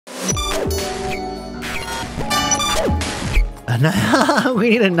We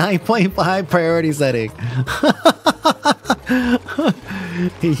need a 9.5 priority setting.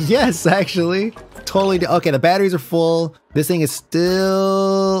 Yes, actually. Totally. Okay, the batteries are full. This thing is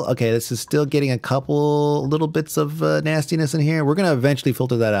still... Okay, this is still getting a couple little bits of nastiness in here. We're going to eventually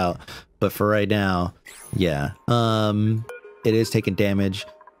filter that out. But for right now, yeah. It is taking damage.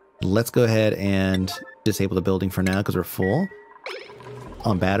 Let's go ahead and disable the building for now because we're full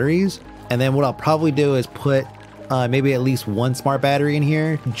on batteries. And then what I'll probably do is put maybe at least one smart battery in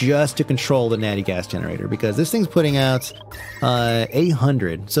here just to control the natty gas generator, because this thing's putting out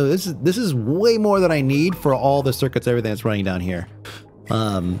 800. So this is way more than I need for all the circuits, everything that's running down here.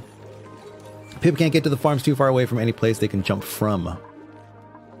 Pip can't get to the farms too far away from any place they can jump from.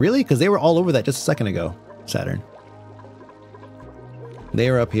 Really? Because they were all over that just a second ago, Saturn.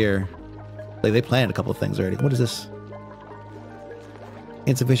 They were up here. Like, they planted a couple of things already. What is this?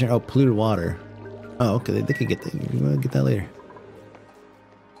 Insufficient. Oh, polluted water. Oh, okay. They could get that. We'll get that later.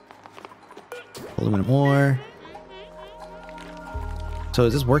 Aluminum ore. So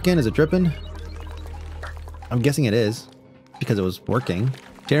is this working? Is it dripping? I'm guessing it is because it was working.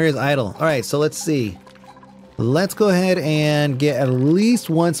 Generator is idle. All right, so let's see. Let's go ahead and get at least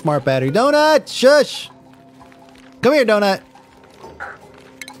one smart battery. Donut! Shush! Come here, Donut.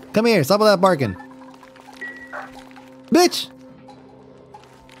 Come here. Stop all that barking. Bitch!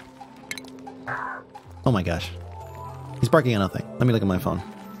 Oh my gosh. He's barking at nothing. Let me look at my phone.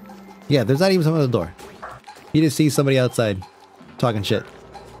 Yeah, there's not even someone at the door. You just see somebody outside talking shit.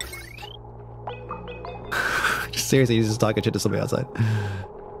 Seriously, he's just talking shit to somebody outside.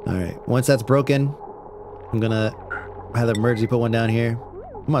 Alright, once that's broken, I'm gonna have the emergency put one down here.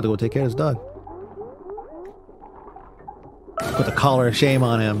 I'm about to go take care of this dog. Put the collar of shame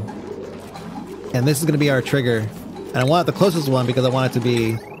on him. And this is gonna be our trigger. And I want the closest one because I want it to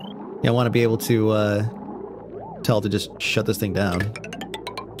be... Yeah, I want to be able to tell it to just shut this thing down.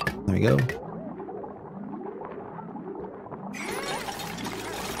 There we go.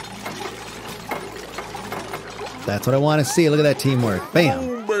 That's what I want to see. Look at that teamwork.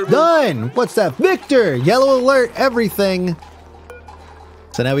 Bam! Done! What's that? Victor! Yellow alert, everything!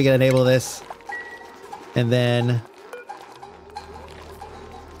 So now we can enable this. And then...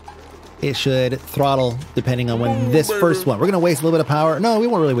 it should throttle depending on when this first one. We're going to waste a little bit of power. No, we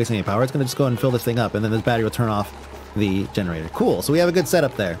won't really waste any power. It's going to just go and fill this thing up, and then this battery will turn off the generator. Cool. So we have a good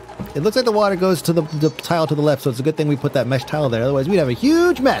setup there. It looks like the water goes to the tile to the left, so it's a good thing we put that mesh tile there. Otherwise, we'd have a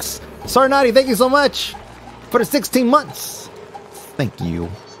huge mess. Sarnati, thank you so much for the 16 months. Thank you.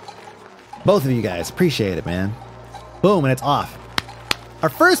 Both of you guys. Appreciate it, man. Boom, and it's off. Our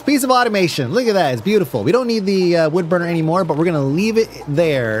first piece of automation. Look at that. It's beautiful. We don't need the wood burner anymore, but we're going to leave it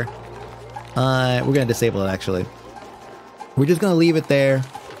there. We're going to disable it, actually. We're just going to leave it there.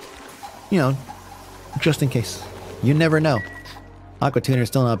 You know, just in case. You never know. Aqua tuner is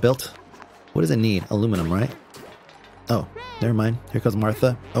still not built. What does it need? Aluminum, right? Oh, never mind. Here comes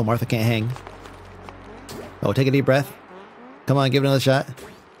Martha. Oh, Martha can't hang. Oh, take a deep breath. Come on, give it another shot.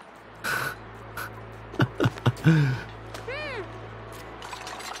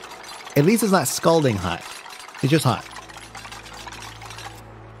 At least it's not scalding hot. It's just hot.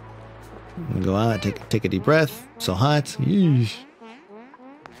 Go out, take a deep breath. So hot. Yeesh.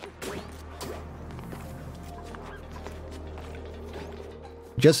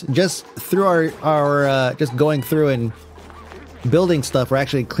 Just through our just going through and building stuff, we're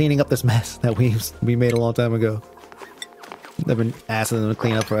actually cleaning up this mess that we made a long time ago. I've been asking them to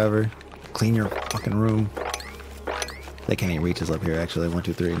clean up forever. Clean your fucking room. They can't even reach us up here, actually. 1,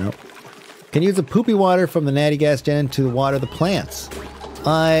 2, 3. Nope. Can use the poopy water from the natty gas gen to water the plants.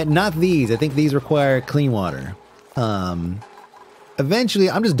 Not these. I think these require clean water. Eventually,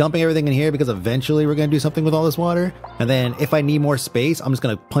 I'm just dumping everything in here because eventually we're going to do something with all this water. And then if I need more space, I'm just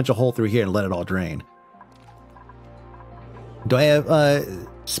going to punch a hole through here and let it all drain. Do I have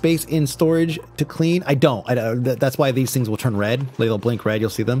space in storage to clean? I don't. That's why these things will turn red. They'll blink red. You'll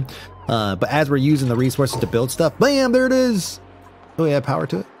see them. But as we're using the resources to build stuff, bam, there it is. Oh, yeah, power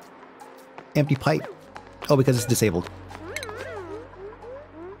to it. Empty pipe. Oh, because it's disabled.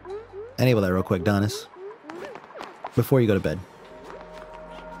 Enable that real quick, Donis. Before you go to bed.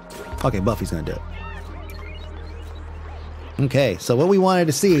 Okay, Buffy's gonna do it. Okay, so what we wanted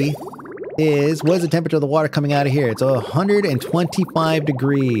to see is, what is the temperature of the water coming out of here? It's 125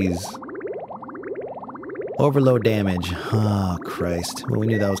 degrees. Overload damage. Oh, Christ. Well, we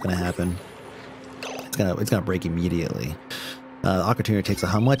knew that was gonna happen. It's gonna break immediately. The aqua tuner takes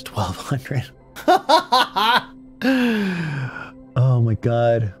how much? 1200. Oh my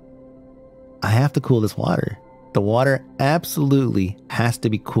God. I have to cool this water. The water absolutely has to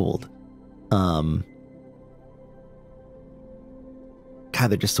be cooled. God,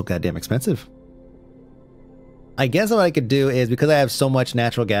 they're just so goddamn expensive. I guess what I could do is, because I have so much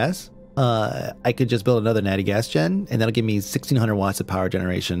natural gas, I could just build another natty gas gen, and that'll give me 1600 watts of power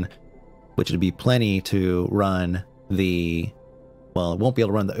generation, which would be plenty to run the, well, it won't be able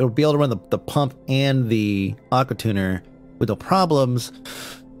to run it'll be able to run the pump and the aqua tuner with no problems.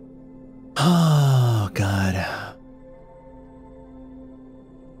 Oh, God.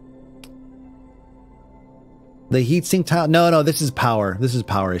 The heat sink tile. No, this is power. This is a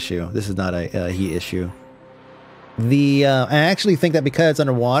power issue. This is not a heat issue. I actually think that because it's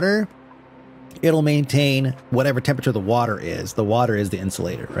underwater, it'll maintain whatever temperature the water is. The water is the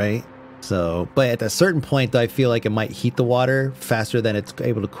insulator, right? So, but at a certain point, though, I feel like it might heat the water faster than it's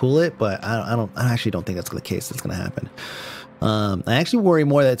able to cool it. But I actually don't think that's the case. That's going to happen. I actually worry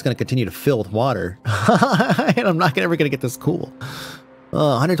more that it's going to continue to fill with water, and I'm not ever going to get this cool.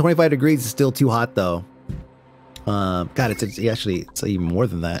 125 degrees is still too hot, though. God, it's even more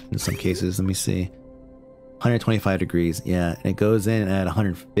than that in some cases. Let me see. 125 degrees, yeah, and it goes in at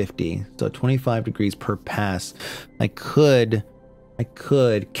 150, so 25 degrees per pass. I could.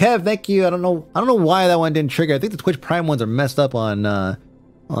 Kev, thank you. I don't know why that one didn't trigger. I think the Twitch Prime ones are messed up on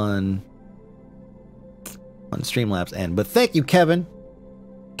Streamlabs end. But thank you, Kevin.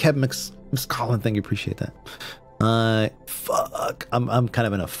 Kevin McCollin, thank you. Appreciate that. Fuck. I'm kind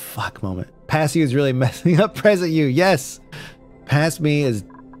of in a fuck moment. Pass you is really messing up present you. Yes. Pass me is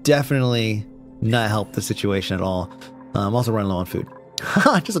definitely not helped the situation at all. I'm also running low on food.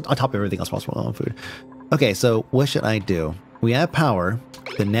 Just on top of everything else, I'm also running low on food. Okay, so what should I do? We have power.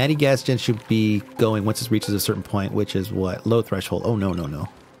 The natty gas gen should be going once it reaches a certain point, which is what? Low threshold. Oh, no.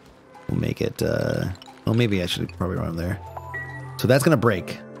 We'll make it, well, maybe I should probably run there. So that's going to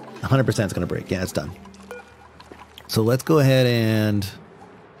break. 100% is going to break. Yeah, it's done. So let's go ahead and...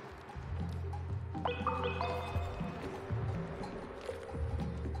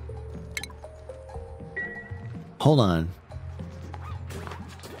 hold on.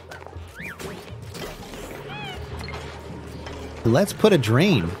 Let's put a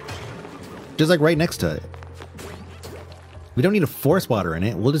drain. Just like right next to it. We don't need to force water in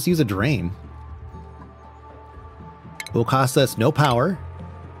it. We'll just use a drain. It will cost us no power.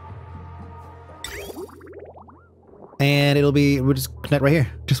 And we'll just connect right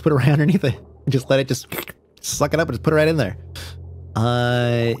here. Just put it right underneath it. Just let it just suck it up and just put it right in there.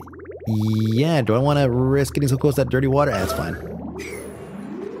 Yeah, do I want to risk getting so close to that dirty water? That's fine.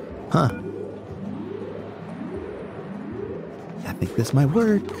 Huh. I think this might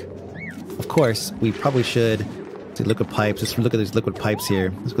work. Of course, we probably should see liquid pipes. Just look at these liquid pipes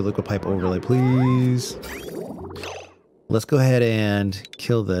here. Let's go liquid pipe overlay, please. Let's go ahead and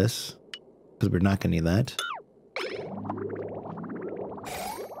kill this, because we're not going to need that.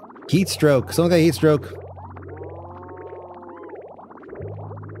 Heat stroke. Someone got a heat stroke.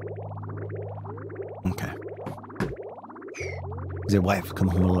 Okay. Is your wife come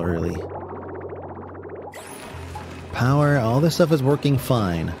home a little early? Power, all this stuff is working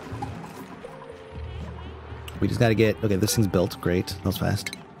fine. We just gotta get... okay, this thing's built. Great. That was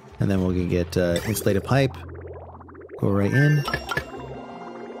fast. And then we'll get insulated pipe. Go right in.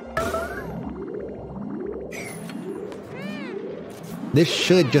 This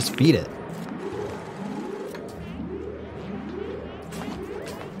should just feed it.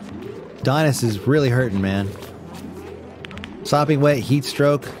 Donis is really hurting, man. Sopping wet, heat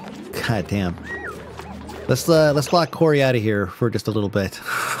stroke. God damn. Let's lock Corey out of here for just a little bit.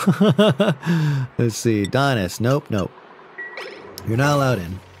 Let's see. Donis. Nope. You're not allowed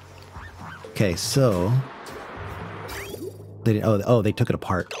in. Okay, so they they took it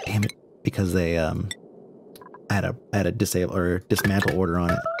apart. Damn it. Because they had a disable or dismantle order on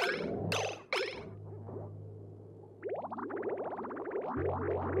it.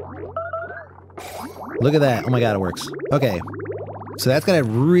 Look at that. Oh my god, it works. Okay. So that's going to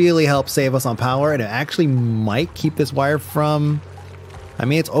really help save us on power, and it actually might keep this wire from... I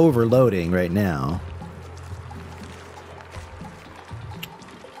mean, it's overloading right now.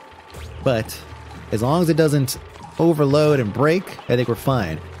 But as long as it doesn't overload and break, I think we're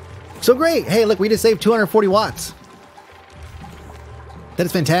fine. So great! Hey, look, we just saved 240 watts. That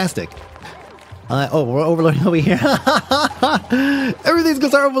is fantastic. Oh, we're overloading over here. Everything's going to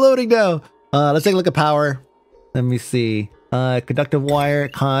start overloading now. Let's take a look at power. Let me see. Conductive wire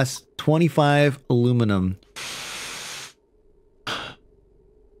costs 25 aluminum.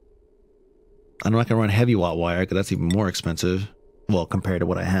 I'm not going to run heavy watt wire because that's even more expensive. Well, compared to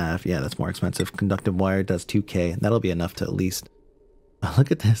what I have. Yeah, that's more expensive. Conductive wire does 2K. That'll be enough to at least... look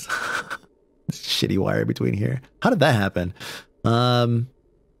at this. Shitty wire between here. How did that happen?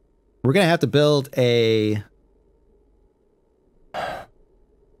 We're gonna have to build a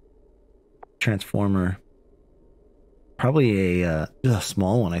transformer. Probably a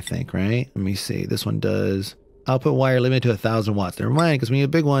small one, I think, right? Let me see. This one does output wire limited to 1,000 watts. Never mind, because we need a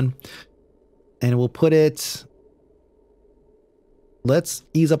big one. And we'll put it... Let's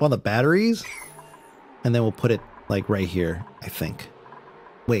ease up on the batteries. And then we'll put it, like, right here, I think.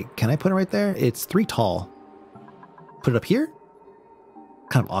 Wait, can I put it right there? It's 3 tall. Put it up here?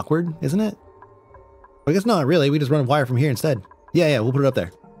 Kind of awkward, isn't it? I guess not really. We just run a wire from here instead. Yeah, we'll put it up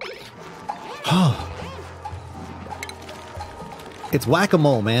there. It's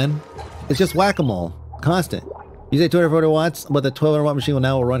whack-a-mole, man. It's just whack-a-mole. Constant. You say 240 watts, but the 1200 watt machine will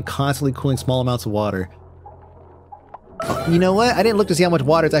now run constantly cooling small amounts of water. You know what? I didn't look to see how much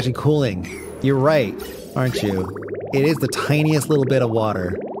water it's actually cooling. You're right, aren't you? It is the tiniest little bit of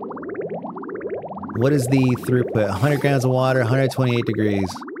water. What is the throughput? 100 grams of water, 128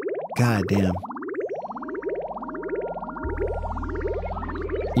 degrees. God damn.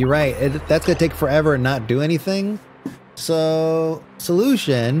 You're right. That's going to take forever and not do anything. So,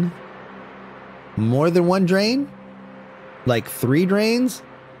 solution, more than 1 drain, like 3 drains.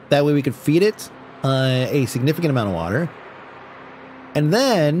 That way we could feed it a significant amount of water. And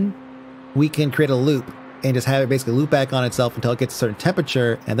then we can create a loop and just have it basically loop back on itself until it gets a certain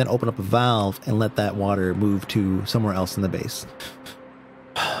temperature and then open up a valve and let that water move to somewhere else in the base.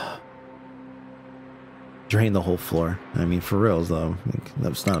 Drain the whole floor. I mean, for reals though,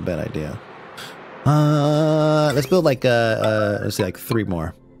 that's not a bad idea. Let's build like let's see, like 3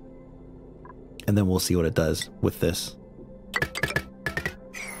 more, and then we'll see what it does with this.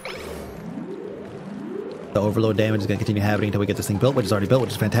 The overload damage is going to continue happening until we get this thing built, which is already built,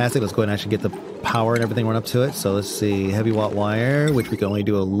 which is fantastic. Let's go ahead and actually get the power and everything run up to it. So let's see, heavy watt wire, which we can only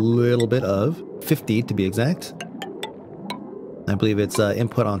do a little bit of, 50 to be exact. I believe it's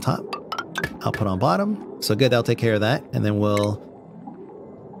input on top, output on bottom. So good, that'll take care of that, and then we'll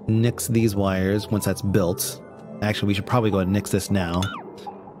nix these wires once that's built. Actually, we should probably go ahead and nix this now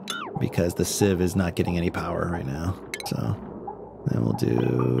because the sieve is not getting any power right now. So then we'll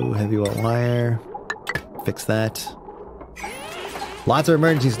do heavy watt wire, fix that. Lots of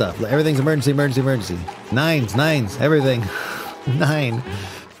emergency stuff. Everything's emergency, emergency, emergency. Nines, everything. 9.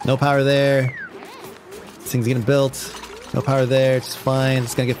 No power there. This thing's getting built. No power there, it's fine.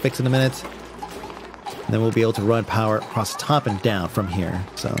 It's gonna get fixed in a minute. And then we'll be able to run power across the top and down from here.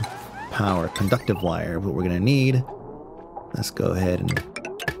 So, power, conductive wire, what we're gonna need. Let's go ahead and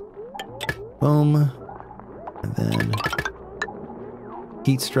boom. And then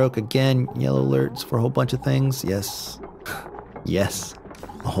heat stroke again, yellow alerts for a whole bunch of things. Yes. Yes.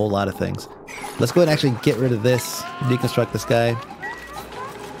 A whole lot of things. Let's go ahead and actually get rid of this, deconstruct this guy.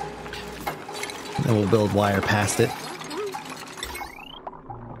 And then we'll build wire past it.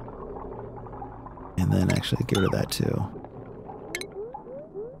 And then actually get rid of that too.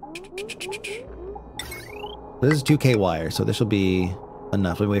 This is 2K wire, so this will be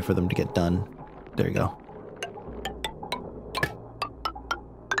enough. Let me wait for them to get done. There you go.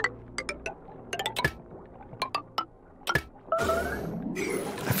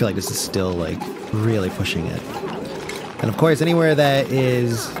 I feel like this is still like really pushing it. And of course, anywhere that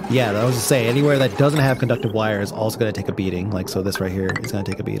is, yeah, I was to say, anywhere that doesn't have conductive wire is also going to take a beating. Like, so this right here is going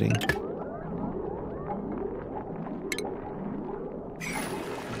to take a beating.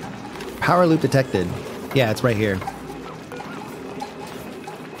 Power loop detected. Yeah, it's right here.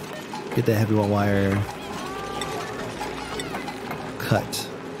 Get the heavy wire. Cut.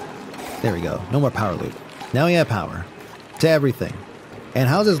 There we go. No more power loop. Now we have power to everything. And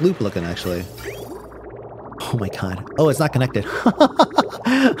how's this loop looking, actually? Oh my god. Oh, it's not connected.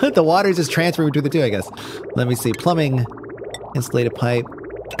 The water is just transferring between the two, I guess. Let me see. Plumbing. Insulated pipe.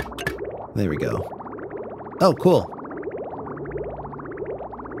 There we go. Oh, cool.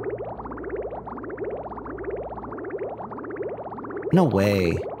 No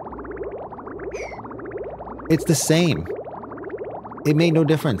way. It's the same. It made no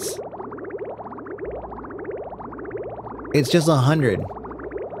difference. It's just 100.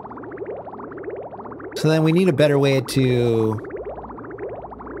 So then we need a better way to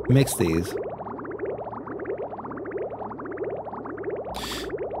mix these.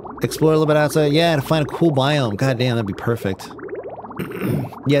 Explore a little bit outside. Yeah, to find a cool biome. God damn, that'd be perfect.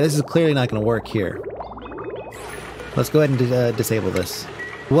 Yeah, this is clearly not going to work here. Let's go ahead and disable this.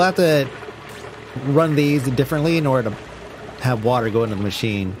 We'll have to run these differently in order to have water go into the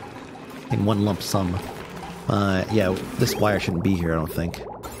machine in one lump sum. Yeah, this wire shouldn't be here, I don't think.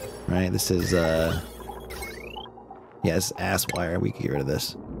 Right, this is, yeah, it's ass wire. We can get rid of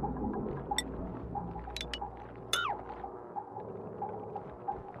this.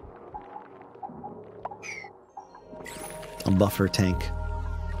 A buffer tank.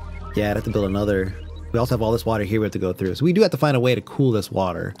 Yeah, I'd have to build another. We also have all this water here we have to go through. So we do have to find a way to cool this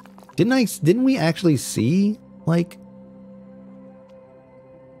water. Didn't we actually see, like...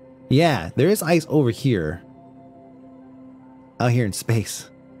 Yeah, there is ice over here. Out here in space.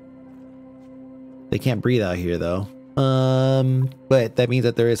 They can't breathe out here, though. But that means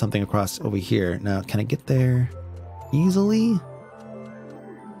that there is something across over here. Now, can I get there easily?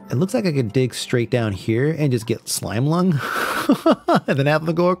 It looks like I could dig straight down here and just get slime lung. And then have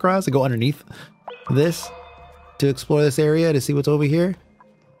them go across and go underneath this to explore this area to see what's over here.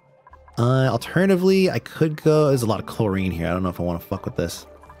 Alternatively, I could go... There's a lot of chlorine here. I don't know if I want to fuck with this.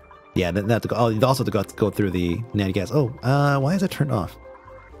 Yeah, then have to go... Oh, you also have to go through the natty gas. Oh, why is that turned off?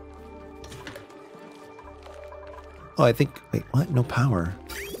 Oh, I think... Wait, what? No power.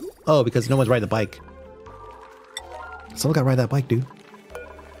 Oh, because no one's riding the bike. Someone gotta ride that bike, dude.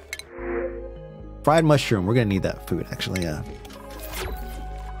 Fried mushroom. We're gonna need that food, actually, yeah.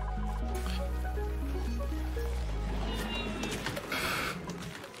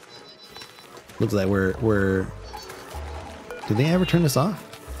 Looks like we're... Did they ever turn this off?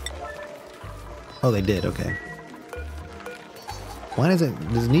 Oh, they did, okay. Why does it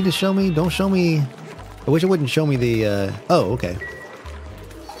need to show me? Don't show me... I wish it wouldn't show me the, Oh, okay.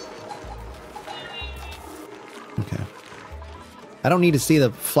 Okay. I don't need to see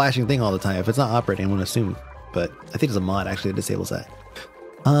the flashing thing all the time. If it's not operating, I'm gonna assume. But I think there's a mod actually that disables that.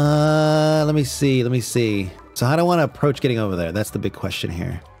 Let me see. So how do I want to approach getting over there? That's the big question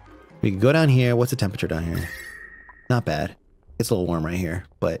here. We can go down here. What's the temperature down here? Not bad. It's a little warm right here,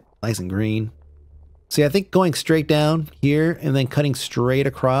 but nice and green. See, I think going straight down here and then cutting straight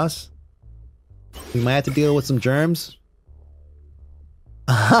across, we might have to deal with some germs.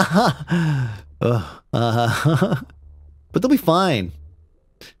 But they'll be fine.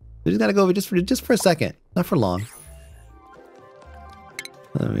 We just gotta go over just for a second, not for long.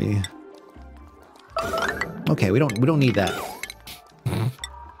 Let me. Okay, we don't need that.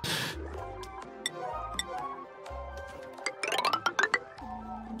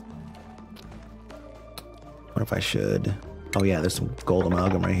 What if I should? Oh yeah, there's some gold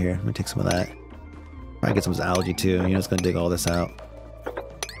amalgam right here. Let me take some of that. Probably get some algae too. You know, it's gonna dig all this out.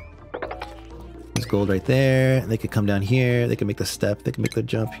 There's gold right there. They could come down here. They can make the step. They can make the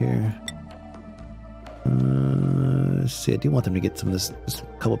jump here. Let's see, I do want them to get some of this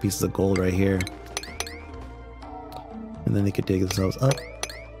couple pieces of gold right here. And then they could dig themselves up.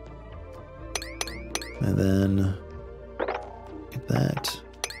 And then get that.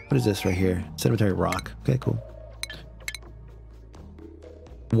 What is this right here? Sedimentary rock. Okay, cool.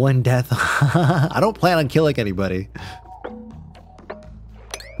 One death. I don't plan on killing anybody.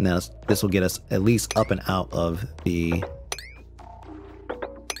 Now, this will get us at least up and out of the...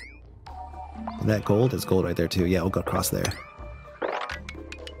 That gold? There's gold right there too. Yeah, we'll go across there.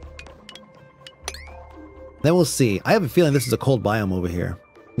 Then we'll see. I have a feeling this is a cold biome over here.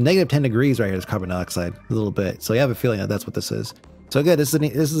 Negative 10 degrees right here is carbon dioxide. A little bit. So I have a feeling that that's what this is. So good. This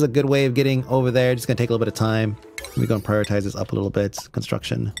is a good way of getting over there. Just going to take a little bit of time. We're going to prioritize this up a little bit.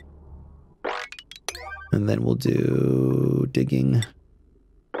 Construction. And then we'll do digging.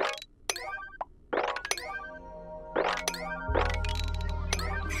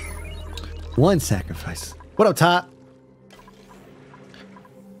 One sacrifice. What up, Top?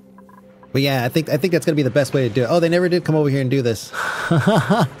 But yeah, I think that's gonna be the best way to do it. Oh, they never did come over here and do this.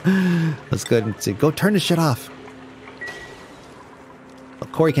 Let's go ahead and see. Go turn this shit off. Oh,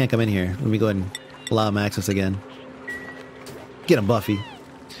 Corey can't come in here. Let me go ahead and allow him access again. Get him, Buffy.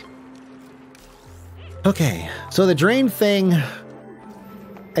 Okay, so the drain thing,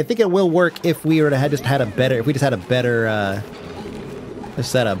 I think it will work if we were to have just had a better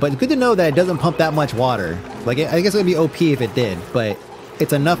setup. But it's good to know that it doesn't pump that much water. Like, I guess it would be OP if it did, but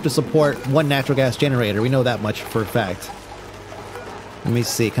it's enough to support one natural gas generator. We know that much for a fact. Let me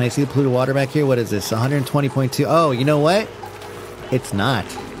see. Can I see the polluted water back here? What is this? 120.2. Oh, you know what? It's not.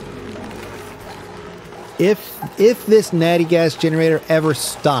 If this natty gas generator ever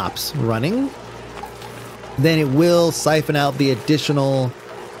stops running, then it will siphon out the additional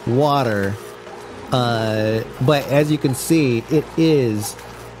water. But as you can see, it is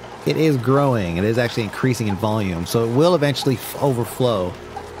growing. It is actually increasing in volume. So it will eventually overflow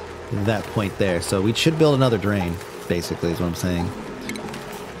that point there. So we should build another drain, basically, is what I'm saying.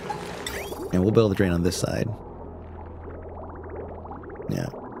 And we'll build a drain on this side. Yeah.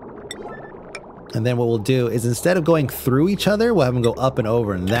 And then what we'll do is instead of going through each other, we'll have them go up and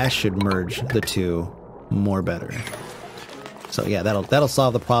over, and that should merge the two more better. So yeah, that'll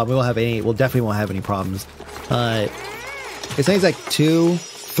solve the problem. We'll definitely won't have any problems. It seems like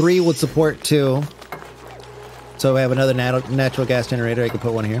 3 would support 2. So I have another natural gas generator. I can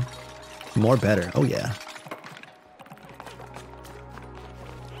put one here. More better. Oh, yeah.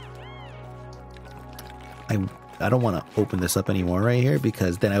 I don't want to open this up anymore right here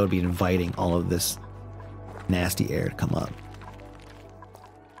because then I would be inviting all of this nasty air to come up.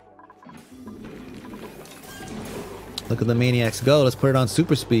 Look at the maniacs go. Let's put it on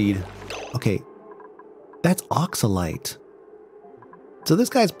super speed. Okay. That's oxalite. So this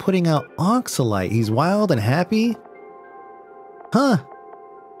guy's putting out oxalite. He's wild and happy? Huh.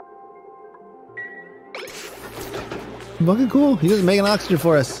 Fucking cool. He's just making oxygen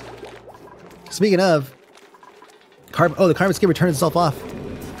for us. Speaking of, the carbon skipper turns itself off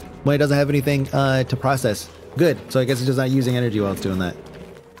when it doesn't have anything to process. Good. So I guess it's just not using energy while it's doing that.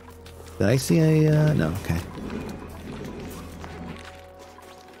 Did I see a... no, okay.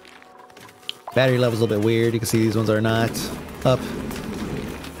 Battery level's a little bit weird. You can see these ones are not up.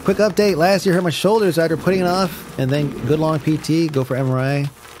 Quick update. Last year hurt my shoulders after putting it off. And then good long PT. Go for MRI. I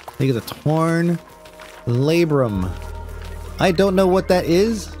think it's a torn labrum. I don't know what that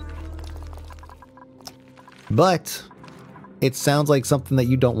is. But it sounds like something that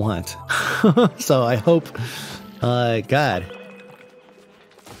you don't want. So I hope... God.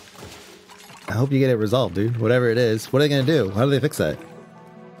 I hope you get it resolved, dude. Whatever it is. What are they going to do? How do they fix that?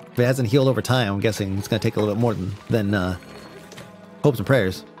 If it hasn't healed over time, I'm guessing it's going to take a little bit more than hopes and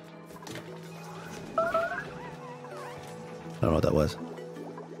prayers. I don't know what that was.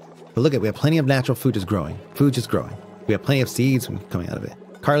 But look at, we have plenty of natural food just growing. Food just growing. We have plenty of seeds coming out of it.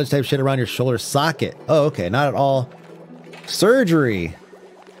 Cartilage type shit around your shoulder socket. Oh, okay. Not at all. Surgery.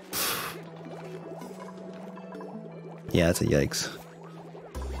 Yeah, that's a yikes.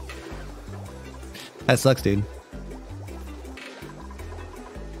 That sucks, dude.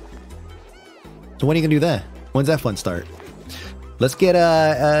 So when are you gonna do that? When's that fun start? Let's get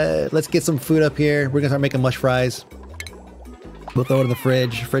some food up here. We're gonna start making mush fries. We'll throw it in the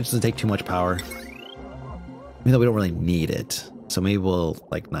fridge. Fridge doesn't take too much power. Even though we don't really need it. So maybe we'll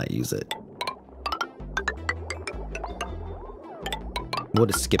like not use it. We'll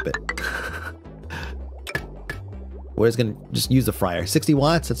just skip it. We're just gonna use the fryer. 60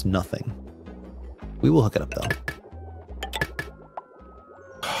 watts, that's nothing. We will hook it up though.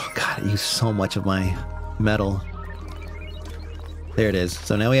 Oh god, I use so much of my metal. There it is.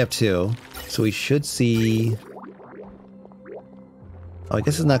 So now we have 2. So we should see... Oh, I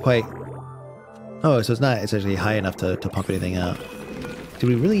guess it's not quite... Oh, so it's not essentially high enough to pump anything out. Do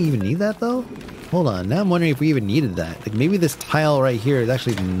we really even need that though? Hold on, now I'm wondering if we even needed that. Like maybe this tile right here is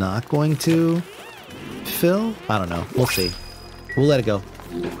actually not going to fill? I don't know, we'll see. We'll let it go.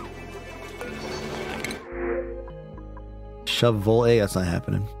 Shove volt A, that's not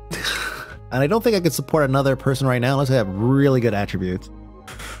happening. And I don't think I could support another person right now unless I have really good attributes.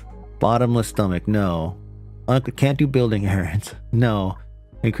 Bottomless stomach, no. Can't do building errands, no.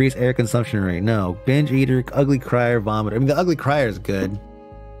 Increase air consumption rate, no. Binge eater, ugly crier, vomiter. I mean, the ugly crier is good.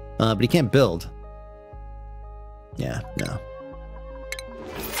 But he can't build. Yeah, no.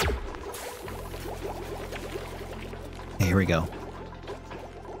 Hey, here we go.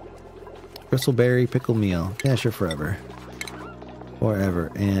 Bristleberry pickle meal. Yeah, sure, forever.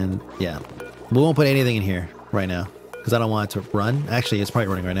 Forever. And yeah. We won't put anything in here right now. Because I don't want it to run. Actually, it's probably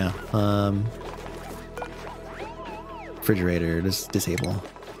running right now. Refrigerator, just disable.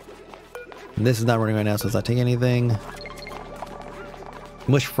 And this is not running right now, so it's not taking anything.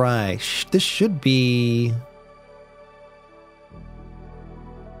 Mush fry. This should be...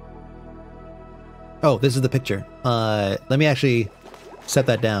 Oh, this is the picture. Let me actually set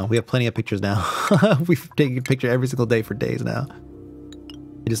that down. We have plenty of pictures now. We've taken a picture every single day for days now.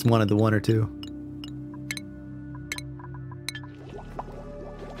 I just wanted the 1 or 2.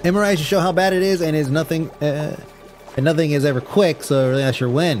 MRI should show how bad it is, and is nothing. And nothing is ever quick, so I'm really not sure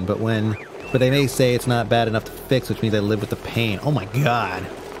when. But they may say it's not bad enough to fix, which means they live with the pain. Oh my god,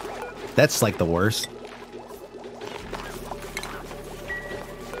 that's like the worst.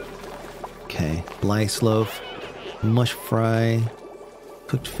 Okay, lice loaf, mush fry,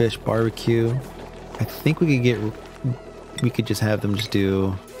 cooked fish, barbecue. I think we could just have them just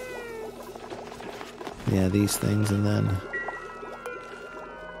do, yeah, these things, and then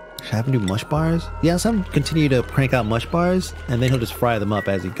should I have him do mush bars? Yeah, let's have him continue to crank out mush bars, and then he'll just fry them up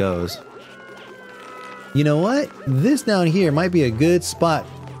as he goes. You know what? This down here might be a good spot.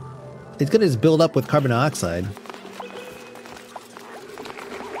 It's gonna just build up with carbon dioxide.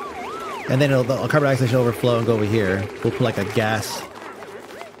 And then the carbon dioxide should overflow and go over here. We'll put like a gas,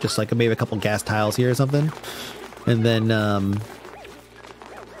 just like maybe a couple gas tiles here or something. And then,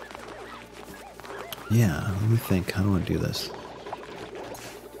 yeah, let me think. How do I want to do this?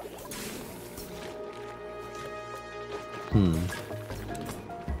 Hmm.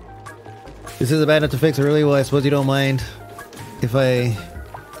 This isn't bad enough to fix it, really? Well, I suppose you don't mind if I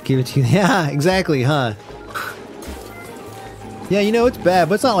give it to you. Yeah, exactly, huh? Yeah, you know, it's bad,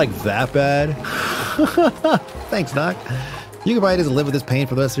 but it's not like that bad. Thanks, Doc. You can probably just live with this pain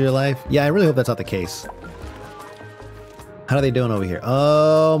for the rest of your life. Yeah, I really hope that's not the case. How are they doing over here?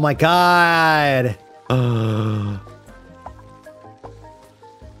 Oh my god!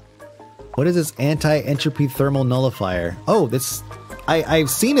 What is this anti-entropy thermal nullifier? Oh, this... I've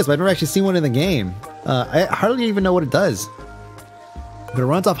seen this, but I've never actually seen one in the game. I hardly even know what it does. But it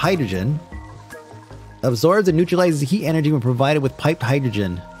runs off hydrogen. Absorbs and neutralizes heat energy when provided with piped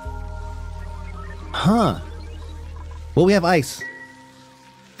hydrogen. Huh. Well, we have ice.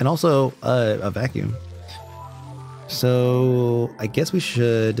 And also a vacuum. So I guess we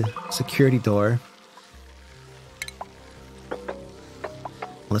should... Security door.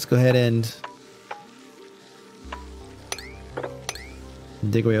 Let's go ahead and...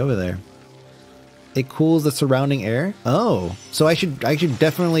 dig way over there. It cools the surrounding air? Oh. So I should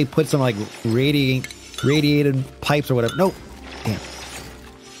definitely put some like radiated pipes or whatever. Nope. Damn.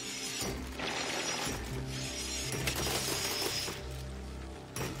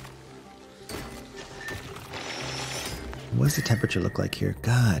 What does the temperature look like here?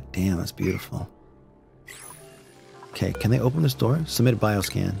 God damn, that's beautiful. Okay, can they open this door? Submit a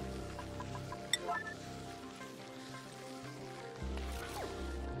bioscan.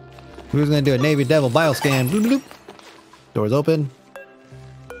 Who's gonna do a Navy Devil bioscan? Bloop, bloop. Doors open.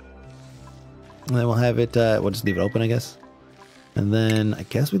 And then we'll have it, we'll just leave it open, I guess. And then I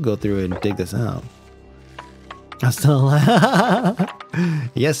guess we'll go through and dig this out. I'm still alive.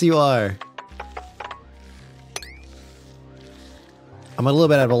 Yes, you are. I'm a little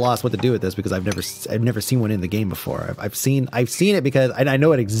bit at a loss what to do with this because I've never seen one in the game before. I've seen it because I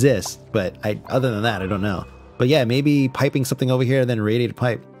know it exists, but other than that, I don't know. But yeah, maybe piping something over here and then radiated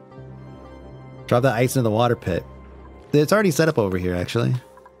pipe. Drop that ice into the water pit. It's already set up over here, actually.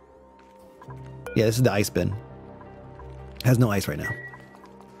 Yeah, this is the ice bin. It has no ice right now.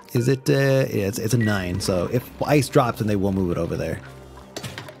 Is it? Yeah, it's a 9. So if ice drops, then they will move it over there.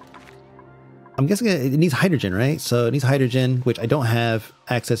 I'm guessing it needs hydrogen, right? So it needs hydrogen, which I don't have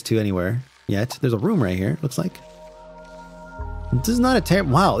access to anywhere yet. There's a room right here, looks like. This is not a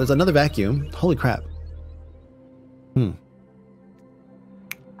terrible... Wow, there's another vacuum. Holy crap.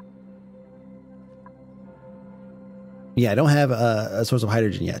 Yeah, I don't have a source of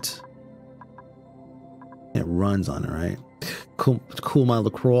hydrogen yet. It runs on it, right? Cool my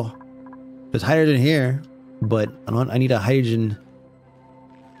LaCroix. There's hydrogen here, but I need a hydrogen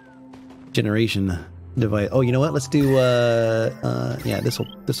generation device. Oh, you know what? Let's do yeah,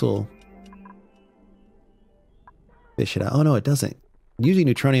 this'll fish it out. Oh no, it doesn't. Usually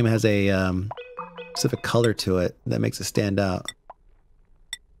neutronium has a specific color to it that makes it stand out.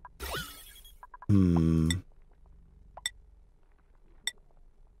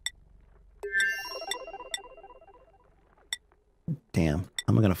 Damn, how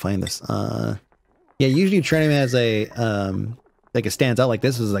am I gonna find this? Yeah, usually neutronium has a like it stands out like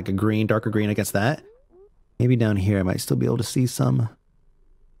this. Is like a green, darker green against that. Maybe down here I might still be able to see some.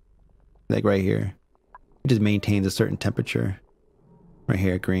 Like right here. It just maintains a certain temperature. Right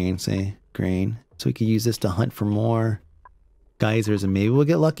here, green, say, green. So we could use this to hunt for more geysers and maybe we'll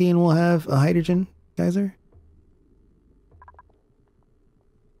get lucky and we'll have a hydrogen geyser.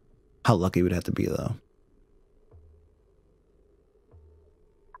 How lucky would it have to be though?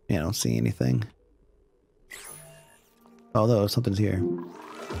 Yeah, I don't see anything. Although something's here.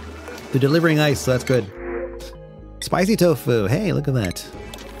 They're delivering ice, so that's good. Spicy tofu. Hey, look at that.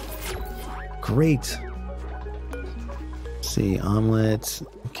 Great. Let's see, omelet.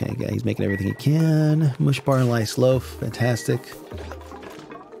 Okay, yeah, he's making everything he can. Mush bar and lice loaf. Fantastic.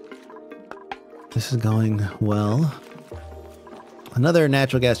 This is going well. Another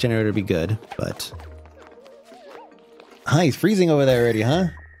natural gas generator would be good, but... Hi, he's freezing over there already, huh?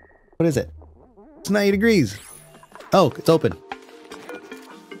 What is it? It's 90 degrees. Oh, it's open.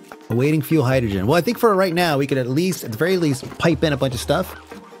 Awaiting fuel hydrogen. Well, I think for right now, we could at least, at the very least, pipe in a bunch of stuff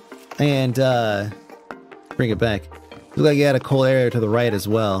and bring it back. Looks like you had a cold area to the right as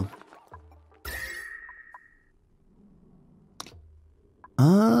well.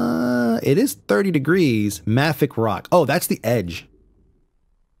 It is 30 degrees. Mafic rock. Oh, that's the edge.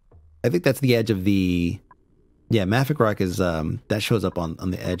 I think that's the edge of the... Yeah, Mafic rock is, that shows up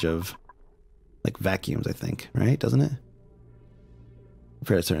on the edge of, like, vacuums, I think. Right? Doesn't it? I'm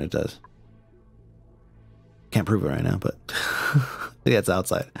fairly certain it does. Can't prove it right now, but... yeah, it's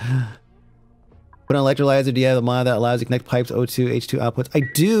outside. Put an electrolyzer. Do you have the mod that allows you to connect pipes, O2, H2 outputs? I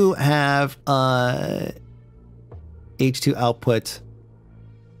do have, H2 output.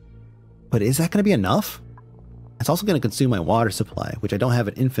 But is that going to be enough? It's also going to consume my water supply, which I don't have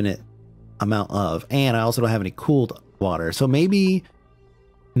an infinite amount of. And I also don't have any cooled water. So maybe...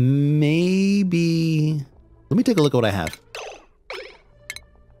 Let me take a look at what I have.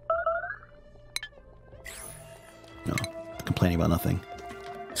 No, complaining about nothing.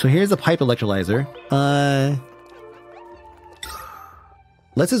 So here's the pipe electrolyzer.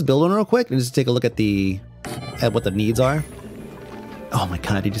 Let's just build one real quick and just take a look at what the needs are. Oh my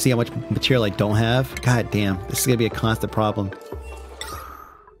god, did you see how much material I don't have? God damn, this is gonna be a constant problem.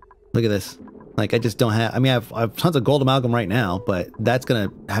 Look at this. Like, I just don't have... I mean, I have tons of gold amalgam right now, but that's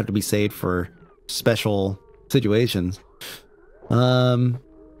gonna have to be saved for special situations.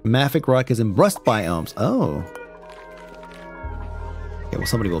 Mafic rock is in rust biomes. Oh. Okay, well,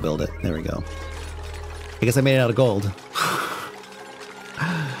 somebody will build it. There we go. I guess I made it out of gold.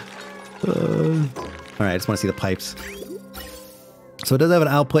 Alright, I just want to see the pipes. So it does have an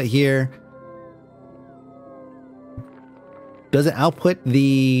output here. Does it output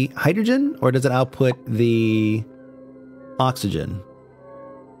the hydrogen or does it output the oxygen?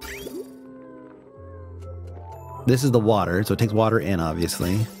 This is the water, so it takes water in,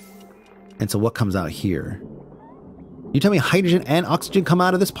 obviously. And so what comes out here? You tell me hydrogen and oxygen come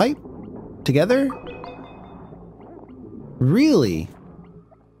out of this pipe? Together? Really?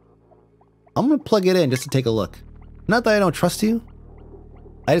 I'm gonna plug it in just to take a look. Not that I don't trust you.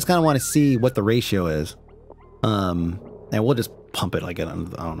 I just kind of want to see what the ratio is. And we'll just pump it like it, I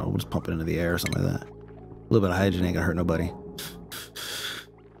don't know, we'll just pump it into the air or something like that. A little bit of hydrogen ain't gonna hurt nobody.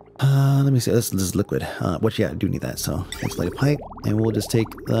 Let me see, this is liquid. Which, yeah, I do need that, so let's light a pipe. And we'll just take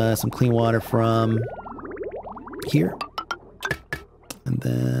some clean water from here. And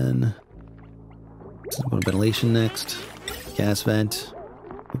then let's put ventilation next. Gas vent.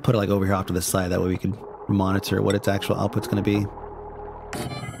 We'll put it like over here off to the side, that way we can monitor what its actual output's gonna be.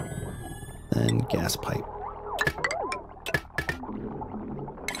 Then gas pipe.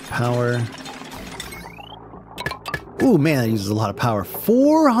 Power. Ooh, man, that uses a lot of power.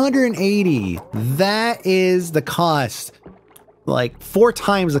 480. That is the cost. Like 4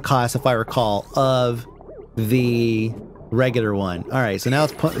 times the cost, if I recall, of the regular one. All right, so now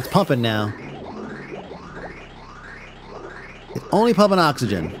it's pumping now. It's only pumping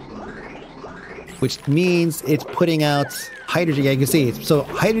oxygen, which means it's putting out hydrogen. Yeah, you can see. So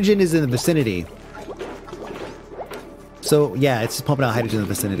hydrogen is in the vicinity. So yeah, it's just pumping out hydrogen in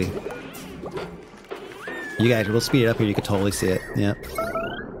the vicinity. You guys, we'll speed it up here. You can totally see it. Yeah.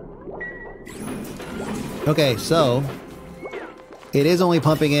 Okay, so it is only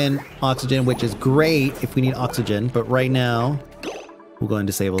pumping in oxygen, which is great if we need oxygen. But right now, we'll go ahead and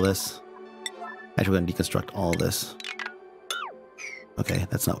disable this. Actually, we're going to deconstruct all of this. Okay,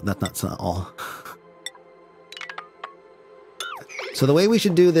 that's not all. So the way we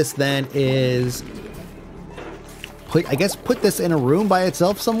should do this then is put this in a room by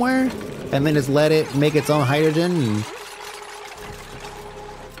itself somewhere, and then just let it make its own hydrogen. And...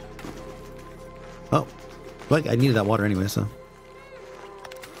 oh, like I needed that water anyway, so.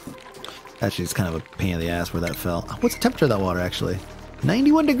 Actually, it's kind of a pain in the ass where that fell. What's the temperature of that water, actually?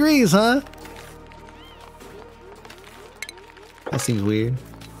 91 degrees, huh? That seems weird.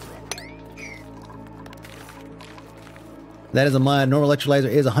 That is a mod. Normal electrolyzer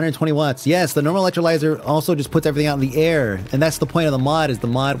is 120 watts. Yes, the normal electrolyzer also just puts everything out in the air. And that's the point of the mod, is the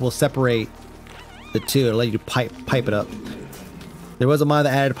mod will separate the two. It'll let you pipe it up. There was a mod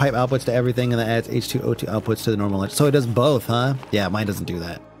that added pipe outputs to everything, and that adds H2O2 outputs to the normal electrolyzer. So it does both, huh? Yeah, mine doesn't do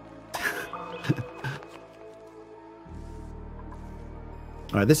that.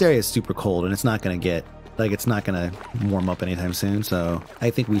 Alright, this area is super cold, and it's not going to get... like, it's not going to warm up anytime soon, so I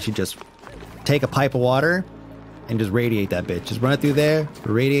think we should just take a pipe of water and just radiate that bitch. Just run it through there,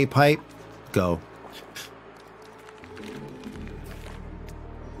 radiate pipe, go.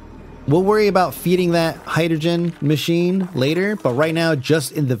 We'll worry about feeding that hydrogen machine later, but right now,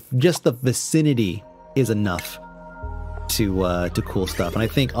 just the vicinity is enough to cool stuff. And I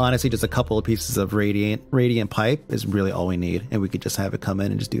think, honestly, just a couple of pieces of radiant pipe is really all we need, and we could just have it come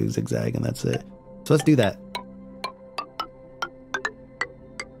in and just do a zigzag, and that's it. So let's do that.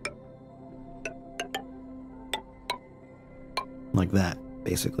 Like that,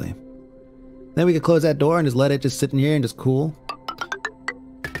 basically. Then we could close that door and just let it just sit in here and just cool.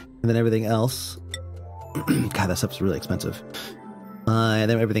 And then everything else... God, that stuff's really expensive.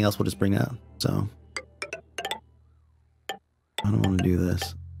 And then everything else we'll just bring out. So... I don't want to do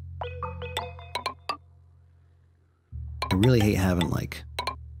this. I really hate having, like...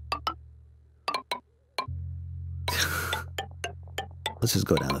 Let's just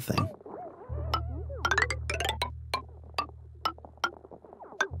go down the thing.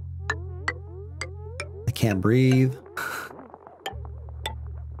 can't breathe.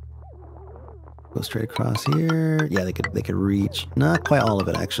 Go straight across here. Yeah, they could reach. Not quite all of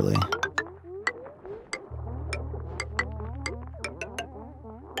it, actually.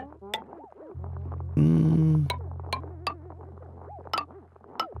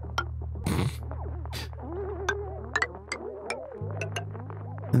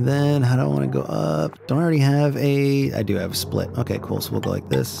 And then, how do I want to go up? Don't I already have a... I do have a split. Okay, cool. So we'll go like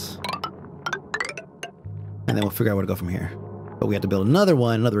this. And then we'll figure out where to go from here. But we have to build another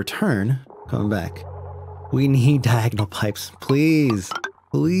one, another return, coming back. We need diagonal pipes. Please.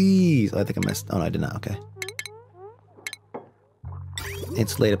 Please. Oh, I think I missed... Oh, no, I did not. Okay.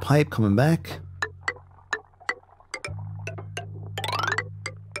 Insulated pipe coming back.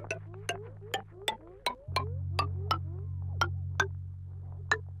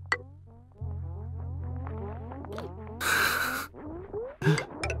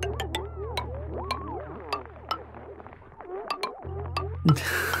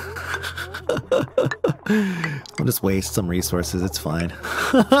 I'll just waste some resources, it's fine.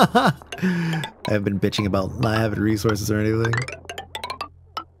 I haven't been bitching about not having resources or anything.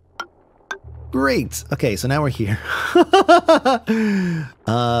 Great! Okay, so now we're here.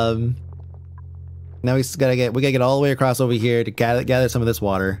 Now we gotta get all the way across over here to gather some of this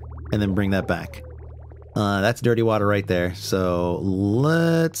water and then bring that back. That's dirty water right there. So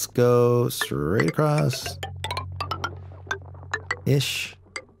let's go straight across. Ish.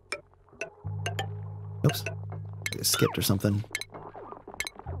 Oops. I skipped or something.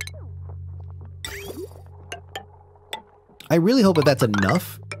 I really hope that that's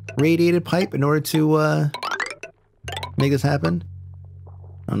enough radiated pipe in order to make this happen.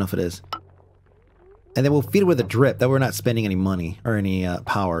 I don't know if it is. And then we'll feed it with a drip. That we're not spending any money or any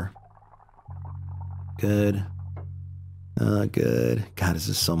power. Good. Good. God, this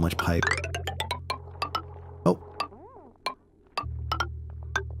is so much pipe. Oh.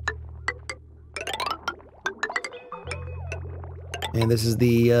 And this is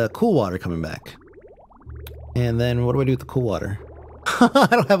the cool water coming back. And then what do I do with the cool water? I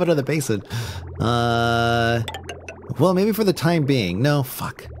don't have another basin. Well, maybe for the time being. No,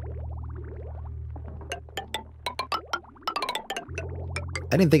 fuck.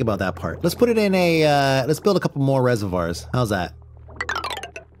 I didn't think about that part. Let's put it in a, let's build a couple more reservoirs. How's that?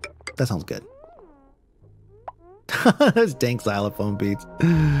 That sounds good. Those dank xylophone beats.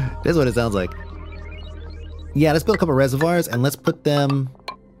 That's what it sounds like. Yeah, let's build a couple reservoirs and let's put them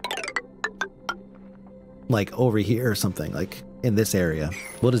like over here or something, like in this area.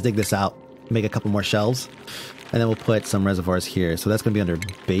 We'll just dig this out, make a couple more shelves, and then we'll put some reservoirs here. So that's gonna be under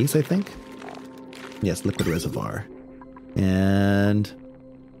base, I think. Yes, liquid reservoir. And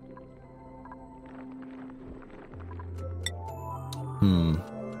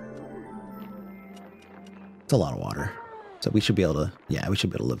it's a lot of water. So we should be able to, yeah, we should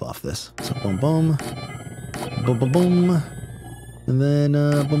be able to live off this. So boom, boom, boom, boom, boom, and then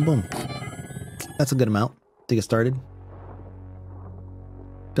boom, boom. That's a good amount to get started.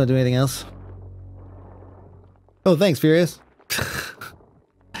 Don't do anything else. Oh, thanks, Furious.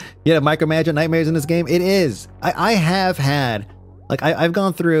 Yeah, micromanagement nightmares in this game. It is. I have had, like, I've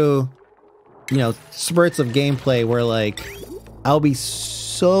gone through, you know, spurts of gameplay where, like, I'll be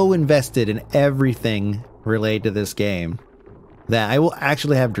so invested in everything related to this game that I will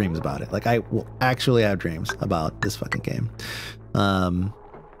actually have dreams about it. Like, I will actually have dreams about this fucking game.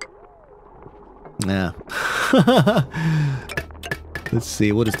 Yeah. Let's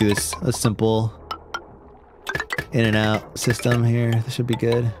see. We'll just do this a simple in and out system here. This should be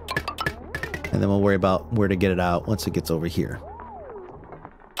good. And then we'll worry about where to get it out once it gets over here.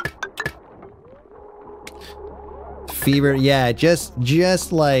 Fever, yeah,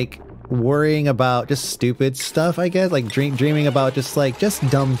 just like worrying about just stupid stuff, I guess. Like dreaming about just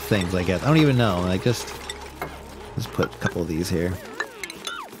dumb things, I guess. I don't even know. Like just put a couple of these here.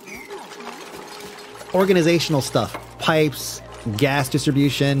 Organizational stuff, pipes, gas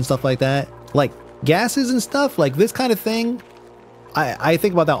distribution, stuff like that. Like gases and stuff, like this kind of thing. I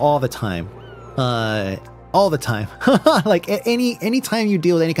think about that all the time. All the time. Like any time you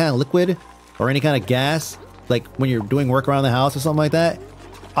deal with any kind of liquid or any kind of gas, like when you're doing work around the house or something like that,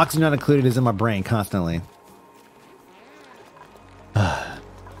 oxygen not included is in my brain constantly. Let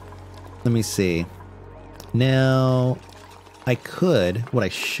me see. Now, what I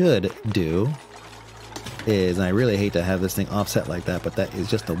should do is, and I really hate to have this thing offset like that, but that is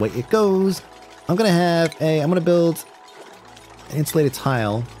just the way it goes. I'm gonna build an insulated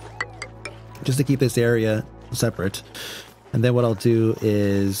tile just to keep this area separate. And then what I'll do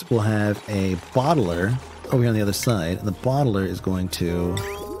is we'll have a bottler over here on the other side, and the bottler is going to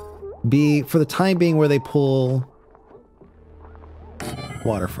be, for the time being, where they pull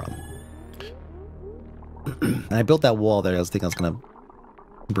water from. And I built that wall there. I was thinking I was gonna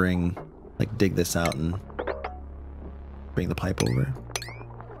bring, like, dig this out and bring the pipe over.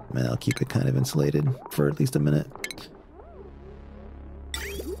 And I'll keep it kind of insulated for at least a minute.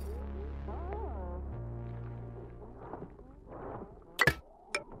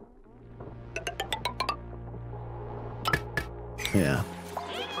 Yeah.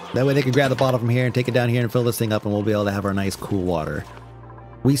 That way they can grab the bottle from here and take it down here and fill this thing up, and we'll be able to have our nice cool water.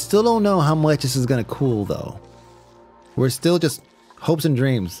 We still don't know how much this is going to cool, though. We're still just hopes and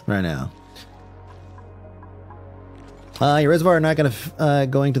dreams right now. Your reservoir are not going to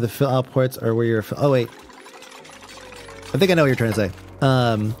going to the fill outports or where you're. Oh wait, I think I know what you're trying to say.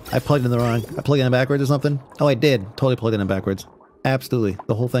 I plugged in the wrong. I plugged in backwards or something. Oh, I did. Totally plugged in backwards. Absolutely,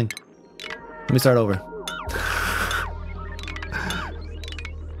 the whole thing. Let me start over.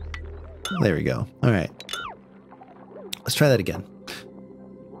 There we go. All right. Let's try that again.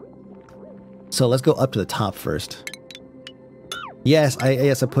 So let's go up to the top first. Yes,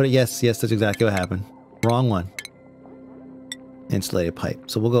 I put it. Yes, that's exactly what happened. Wrong one. Insulated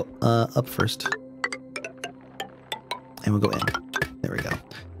pipe. So we'll go up first. And we'll go in. There we go.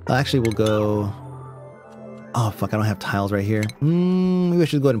 Actually, we'll go... Oh, fuck, I don't have tiles right here. Maybe I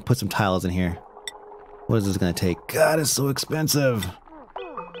should go ahead and put some tiles in here. What is this going to take? God, it's so expensive.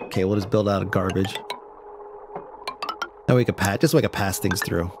 Okay, we'll just build out of garbage. That way we can pass, just so we can pass things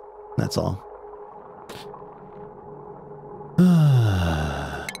through. That's all.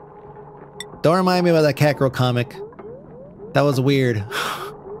 Don't remind me about that cat girl comic. That was weird.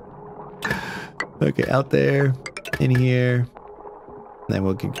 Okay, out there, in here. Then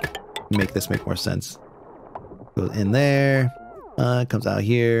we'll make this make more sense. Goes in there. Comes out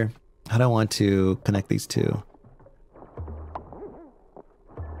here. How do I want to connect these two?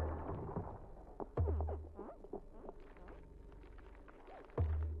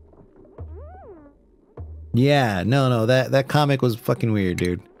 Yeah, no, that comic was fucking weird,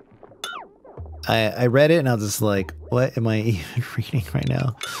 dude. I read it and I was just like, what am I even reading right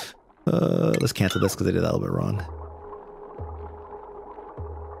now? Let's cancel this because I did that a little bit wrong.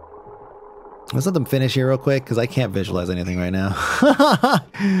 Let's let them finish here real quick because I can't visualize anything right now.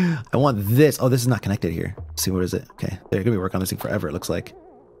 I want this. Oh, this is not connected here. Let's see, what is it? Okay, they're gonna be working on this thing forever, it looks like.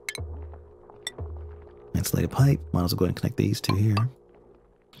 Insulated pipe. Might as well go ahead and connect these two here.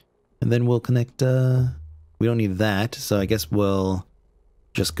 And then we'll connect, we don't need that, so I guess we'll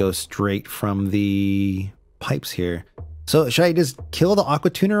just go straight from the pipes here. So should I just kill the aqua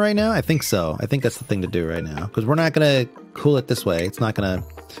tuner right now? I think so. I think that's the thing to do right now. Because we're not going to cool it this way. It's not going to...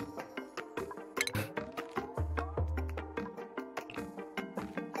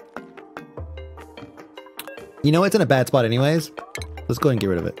 You know, it's in a bad spot anyways. Let's go ahead and get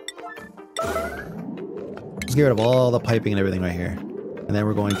rid of it. Let's get rid of all the piping and everything right here. And then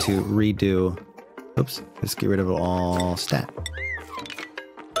we're going to redo... Oops. Let's get rid of it all stat.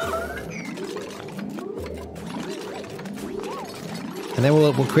 And then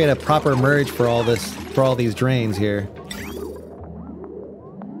we'll create a proper merge for all this, for all these drains here.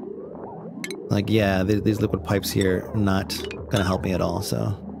 Like, yeah, these liquid pipes here not gonna help me at all,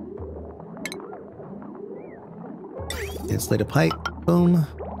 so. Insulated pipe, boom.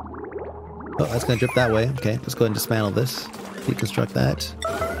 Oh, that's gonna drip that way. Okay, let's go ahead and dismantle this. Deconstruct that.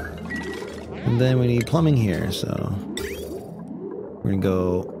 And then we need plumbing here, so. We're gonna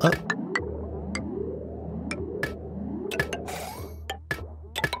go up.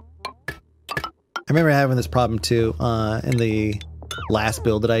 I remember having this problem too in the last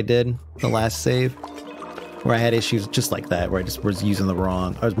build that I did, the last save, where I had issues just like that, where I just was using the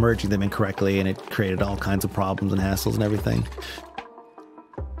wrong, I was merging them incorrectly and it created all kinds of problems and hassles and everything.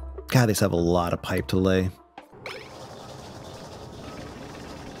 God, they just have a lot of pipe to lay.